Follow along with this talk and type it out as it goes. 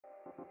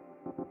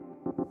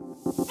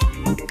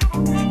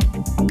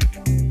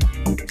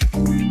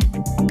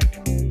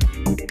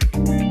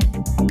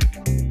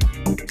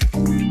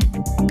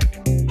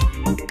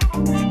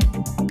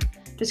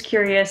Just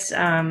curious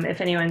if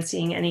anyone's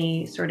seeing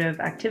any sort of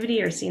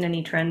activity or seen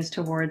any trends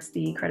towards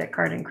the credit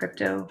card and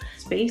crypto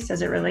space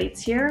as it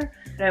relates here.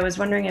 I was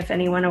wondering if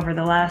anyone over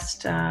the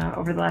last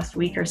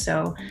week or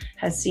so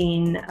has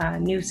seen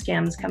new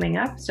scams coming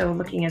up. So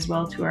looking as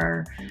well to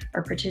our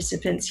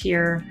participants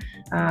here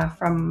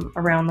from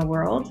around the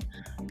world.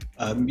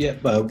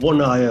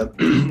 One I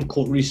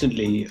caught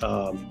recently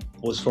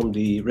was from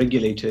the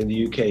regulator in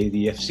the UK,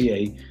 the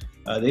FCA.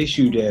 They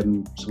issued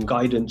some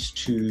guidance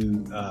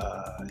to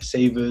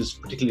savers,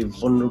 particularly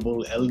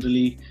vulnerable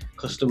elderly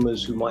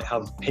customers who might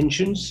have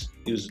pensions.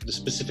 It was the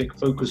specific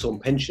focus on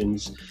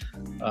pensions,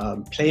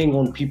 playing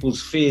on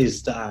people's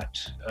fears that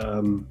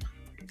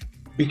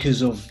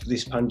because of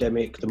this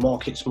pandemic, the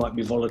markets might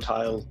be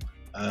volatile,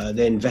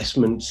 their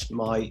investments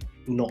might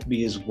not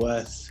be as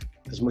worth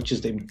as much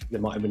as they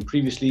might have been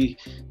previously.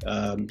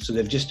 So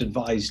they've just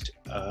advised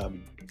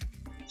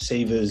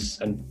savers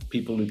and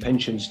people with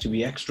pensions to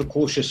be extra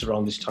cautious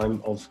around this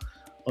time of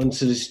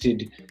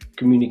unsolicited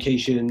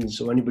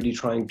communications or anybody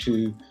trying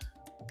to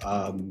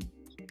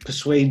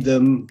persuade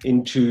them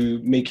into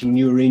making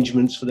new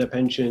arrangements for their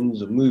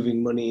pensions or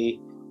moving money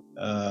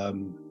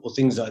or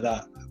things like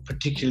that,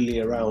 particularly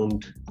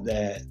around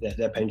their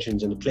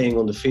pensions, and playing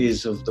on the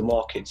fears of the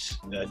markets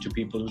to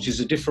people, which is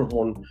a different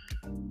one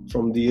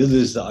from the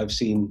others that I've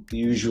seen, the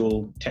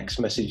usual text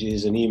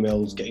messages and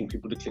emails getting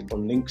people to click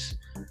on links.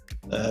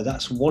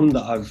 That's one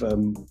that I've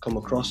come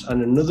across.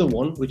 And another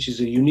one, which is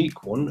a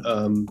unique one,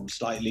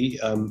 slightly,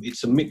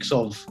 it's a mix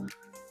of,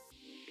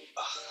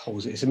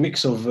 It's a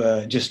mix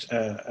of just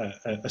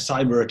a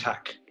cyber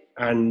attack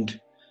and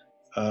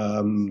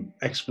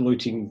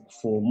exploiting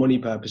for money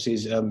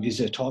purposes. Is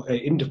a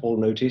Interpol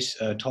notice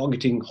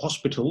targeting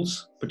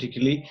hospitals,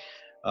 particularly,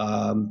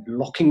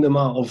 locking them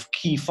out of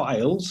key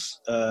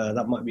files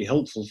that might be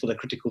helpful for their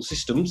critical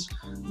systems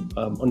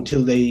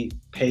until they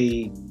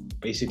pay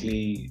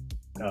basically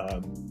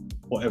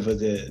whatever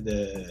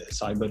the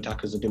cyber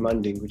attackers are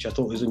demanding, which I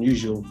thought was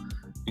unusual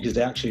because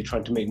they're actually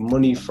trying to make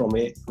money from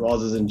it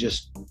rather than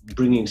just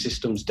bringing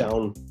systems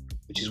down,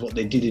 which is what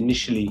they did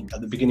initially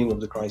at the beginning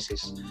of the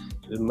crisis,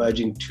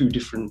 merging two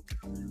different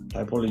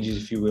typologies,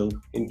 if you will,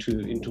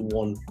 into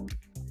one.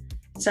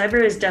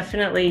 Cyber is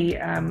definitely,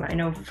 I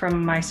know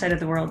from my side of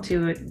the world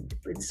too,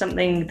 it's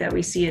something that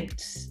we see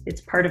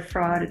it's part of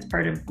fraud, it's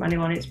part of money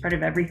laundering, it's part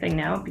of everything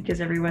now because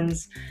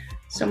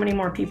so many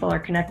more people are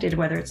connected,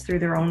 whether it's through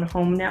their own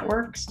home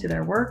networks to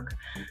their work,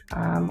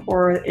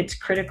 or it's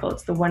critical.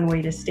 It's the one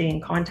way to stay in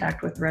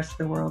contact with the rest of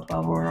the world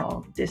while we're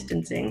all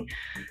distancing.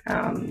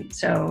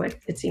 So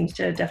it seems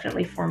to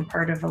definitely form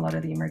part of a lot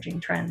of the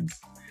emerging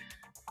trends.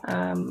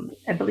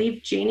 I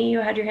believe, Janne, you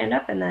had your hand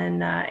up, and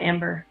then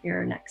Amber,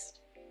 you're next.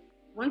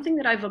 One thing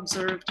that I've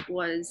observed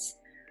was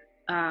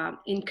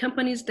in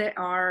companies that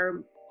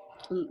are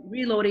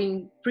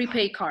reloading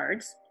prepaid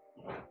cards,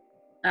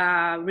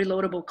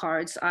 reloadable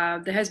cards,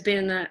 there has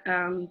been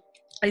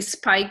a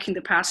spike in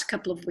the past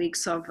couple of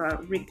weeks of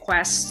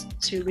requests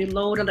to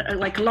reload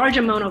a large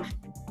amount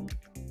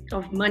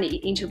of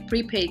money into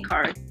prepaid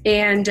cards.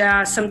 And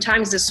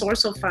sometimes the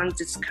source of funds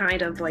is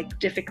kind of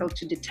difficult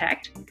to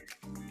detect.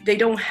 They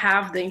don't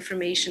have the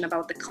information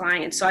about the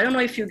client. So I don't know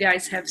if you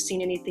guys have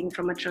seen anything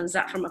from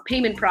a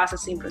payment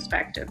processing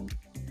perspective.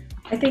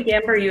 I think,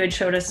 Amber, you had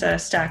showed us a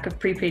stack of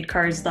prepaid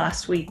cards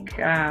last week.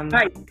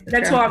 Right,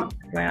 that's what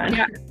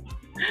yeah.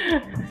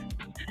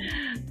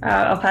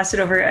 I'll pass it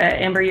over.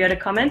 Amber, you had a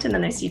comment, and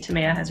then I see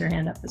Timea has her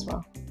hand up as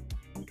well.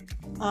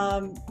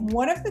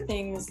 One of the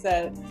things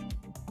that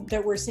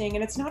we're seeing,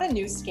 and it's not a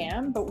new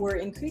scam, but we're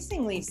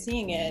increasingly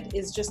seeing it,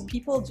 is just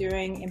people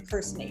doing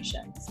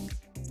impersonations.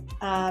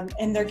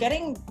 And they're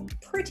getting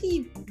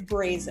pretty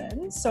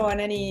brazen. So on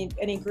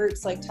any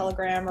groups like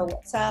Telegram or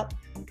WhatsApp,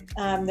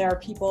 there are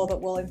people that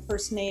will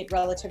impersonate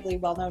relatively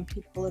well-known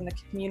people in the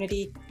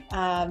community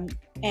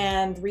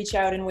and reach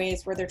out in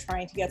ways where they're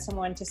trying to get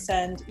someone to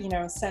send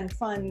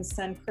funds,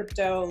 send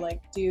crypto,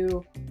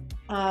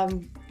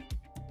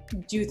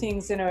 do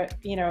things in a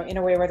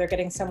way where they're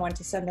getting someone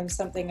to send them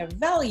something of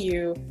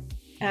value.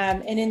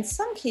 And in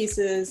some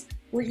cases,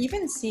 we're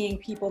even seeing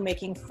people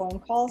making phone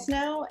calls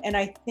now. And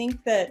I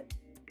think that,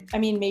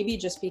 maybe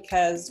just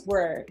because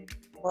we're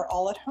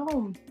all at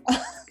home,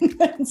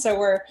 and so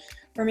we're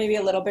maybe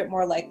a little bit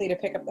more likely to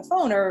pick up the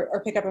phone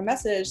or pick up a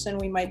message than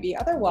we might be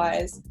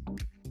otherwise.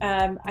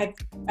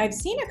 I've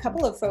seen a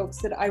couple of folks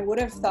that I would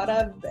have thought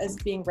of as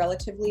being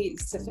relatively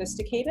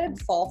sophisticated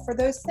fall for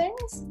those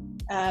things.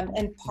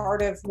 And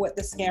part of what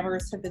the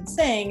scammers have been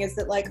saying is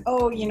that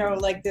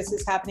this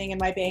is happening and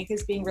my bank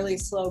is being really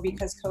slow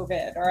because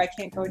COVID, or I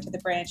can't go into the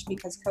branch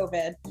because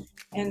COVID.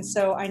 And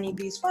so I need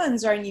these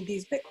funds, or I need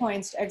these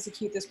Bitcoins to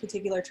execute this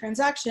particular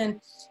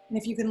transaction. And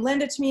if you can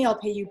lend it to me, I'll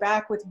pay you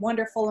back with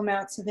wonderful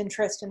amounts of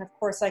interest. And of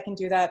course I can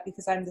do that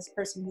because I'm this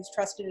person who's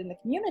trusted in the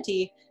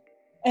community.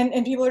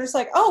 And people are just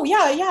like, oh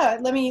yeah,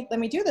 let me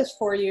do this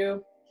for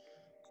you.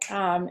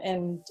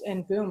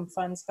 and boom,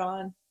 funds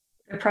gone.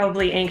 They're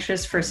probably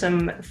anxious for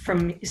some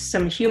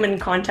human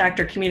contact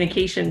or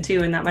communication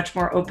too, and that much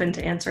more open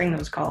to answering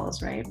those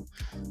calls, right?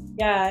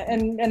 Yeah,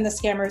 and the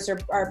scammers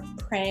are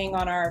preying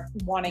on our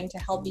wanting to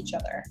help each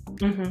other.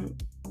 Mm-hmm.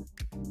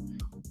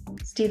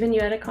 Stephen,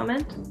 you had a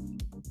comment?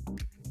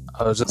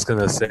 I was just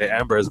gonna say,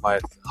 Amber, is my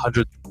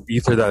 100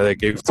 ether that I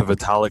gave to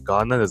Vitalik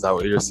gone? Is that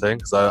what you're saying?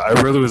 Because I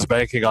really was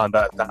banking on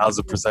that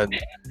 1,000%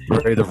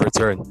 rate of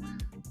return.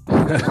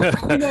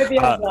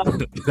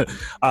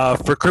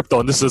 For crypto,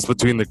 and this is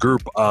between the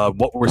group,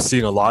 what we're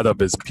seeing a lot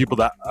of is people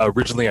that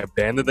originally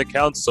abandoned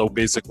accounts. So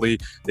basically,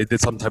 they did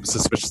some type of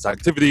suspicious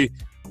activity.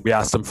 We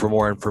asked them for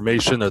more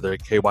information or their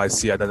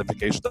KYC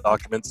identification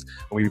documents,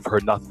 and we've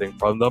heard nothing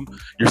from them.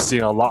 You're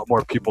seeing a lot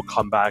more people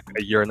come back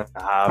a year and a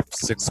half,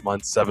 6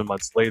 months, 7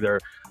 months later,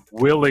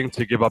 willing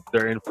to give up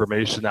their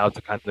information now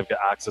to kind of get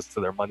access to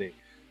their money.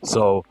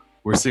 So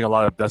we're seeing a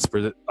lot of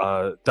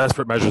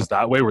desperate measures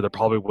that way, where they're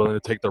probably willing to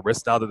take the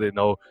risk now that they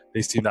know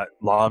they see that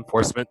law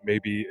enforcement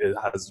maybe it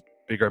has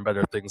bigger and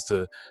better things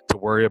to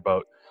worry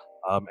about.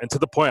 And to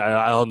the point,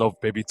 I don't know if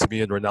maybe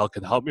Timea and Rhonelle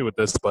can help me with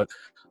this, but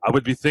I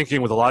would be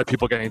thinking with a lot of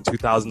people getting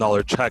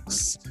 $2,000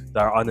 checks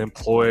that are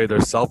unemployed or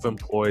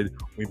self-employed,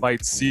 we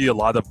might see a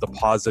lot of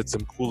deposits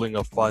and pooling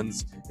of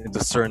funds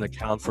into certain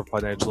accounts for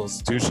financial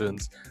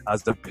institutions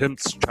as the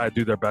pimps try to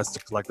do their best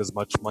to collect as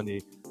much money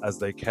as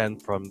they can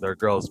from their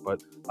girls.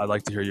 But I'd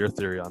like to hear your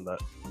theory on that.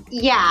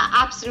 Yeah,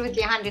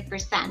 absolutely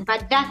 100%.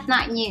 But that's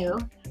not new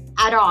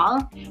at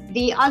all.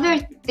 The other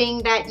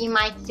thing that you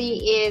might see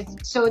is,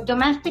 so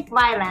domestic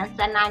violence,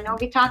 and I know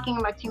we're talking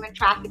about human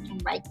trafficking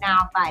right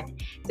now, but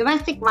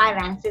domestic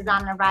violence is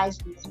on the rise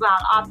as well,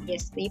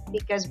 obviously,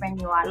 because when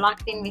you are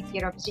locked in with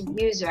your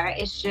abuser,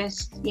 it's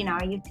just,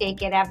 you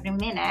take it every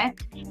minute,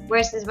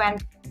 versus when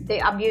the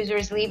abuser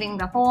is leaving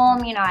the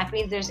home, at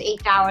least there's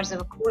 8 hours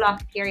of a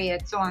cool-off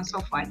period, so on and so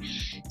forth.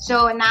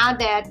 So now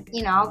that,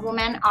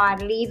 women are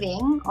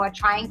leaving or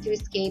trying to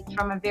escape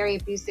from a very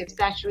abusive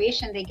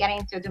situation, they get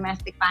into a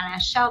domestic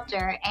violence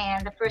shelter,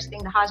 and the first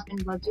thing the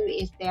husband will do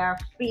is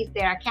freeze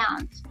their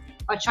accounts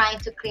or trying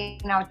to clean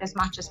out as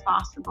much as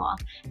possible.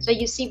 So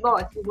you see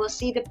both. You will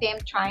see the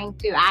pimp trying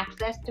to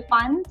access the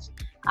funds,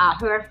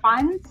 her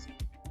funds,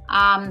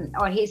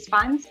 or his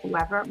funds,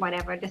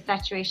 whatever the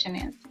situation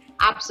is.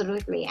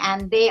 Absolutely.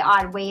 And they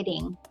are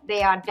waiting.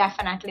 They are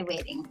definitely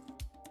waiting.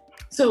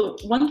 So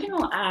one thing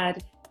I'll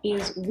add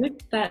is with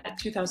that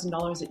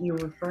 $2,000 that you were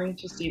referring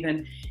to,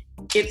 Stephen,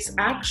 it's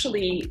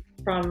actually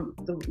from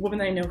the women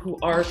I know who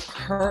are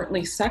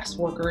currently sex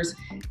workers,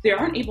 they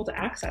aren't able to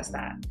access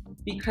that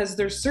because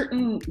there's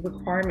certain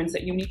requirements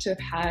that you need to have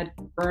had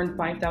earned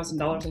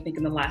 $5,000, I think,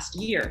 in the last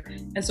year.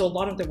 And so a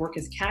lot of the work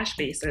is cash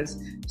basis.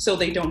 So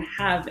they don't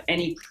have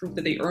any proof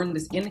that they earned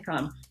this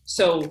income.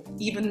 So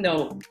even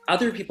though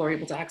other people are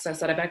able to access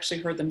that, I've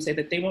actually heard them say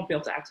that they won't be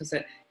able to access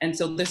it. And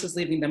so this is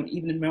leaving them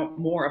even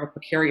more of a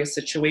precarious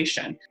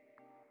situation.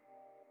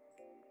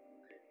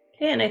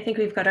 Okay, and I think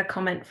we've got a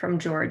comment from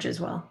George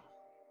as well.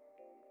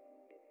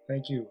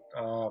 Thank you.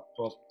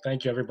 Well,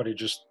 thank you, everybody.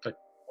 Just a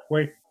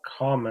quick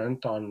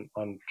comment on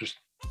just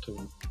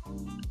to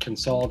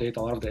consolidate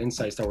a lot of the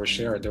insights that were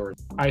shared.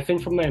 I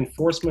think from the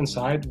enforcement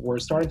side, we're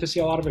starting to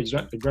see a lot of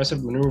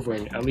aggressive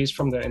maneuvering, at least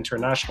from the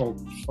international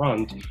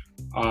front,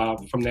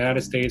 from the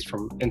United States,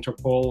 from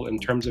Interpol, in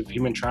terms of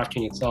human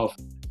trafficking itself.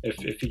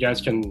 If you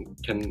guys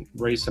can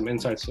raise some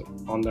insights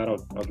on that,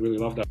 I'd really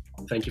love that.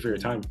 Thank you for your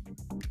time.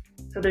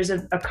 So there's a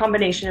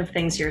combination of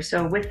things here.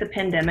 So with the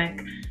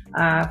pandemic,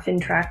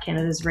 FinTrack,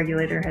 Canada's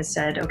regulator, has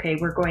said, okay,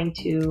 we're going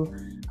to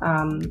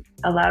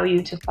allow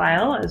you to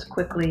file as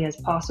quickly as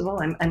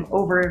possible. I'm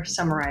over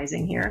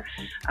summarizing here,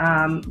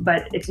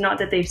 but it's not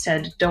that they've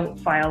said don't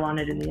file on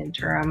it in the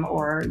interim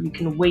or you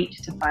can wait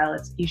to file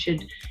it. You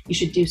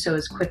should do so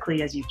as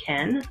quickly as you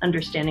can,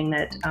 understanding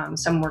that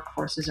some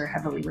workforces are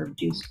heavily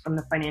reduced from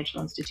the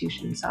financial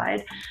institution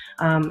side.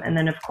 And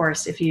then of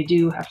course, if you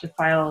do have to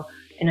file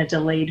in a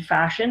delayed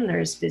fashion,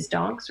 there's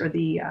VISDONCs, or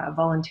the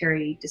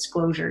voluntary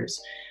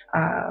disclosures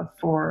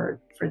for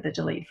the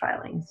delayed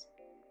filings.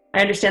 I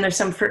understand there's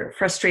some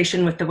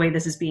frustration with the way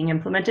this is being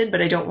implemented,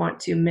 but I don't want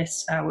to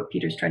miss what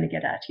Peter's trying to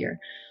get at here.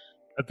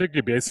 I think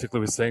he basically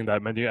was saying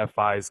that many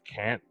FIs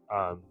can't,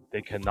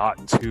 they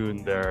cannot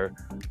tune their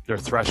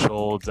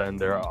thresholds and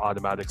their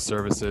automatic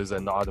services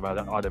and the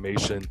automatic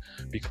automation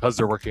because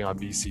they're working on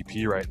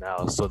BCP right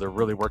now. So they're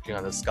really working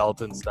on a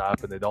skeleton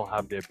staff, and they don't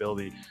have the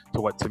ability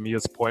to, what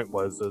Timea's point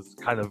was, is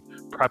kind of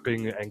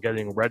prepping and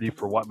getting ready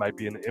for what might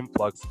be an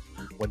influx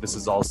when this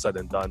is all said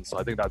and done. So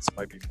I think that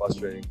might be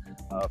frustrating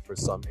for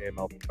some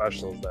AML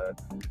professionals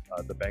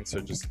that the banks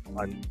are just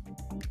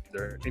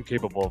they're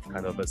incapable of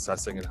kind of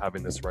assessing and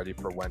having this ready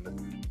for when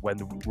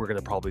we're going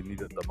to probably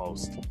need it the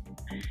most.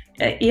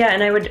 Yeah,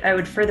 and I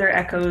would further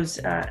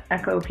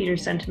echo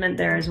Peter's sentiment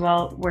there as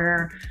well,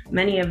 where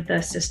many of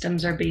the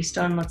systems are based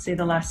on, let's say,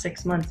 the last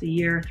 6 months, a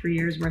year, 3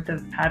 years worth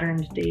of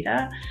patterned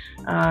data.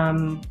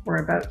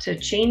 We're about to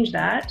change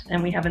that,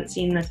 and we haven't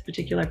seen this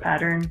particular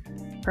pattern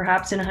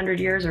perhaps in 100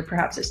 years, or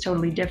perhaps it's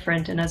totally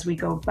different. And as we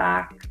go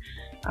back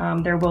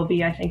there will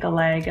be, I think, a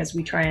lag as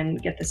we try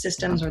and get the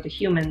systems or the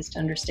humans to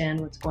understand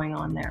what's going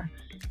on there.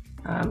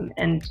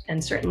 And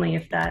certainly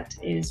if that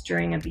is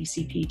during a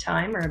BCP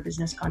time or a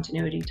business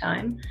continuity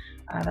time,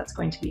 that's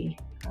going to be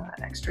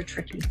extra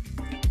tricky.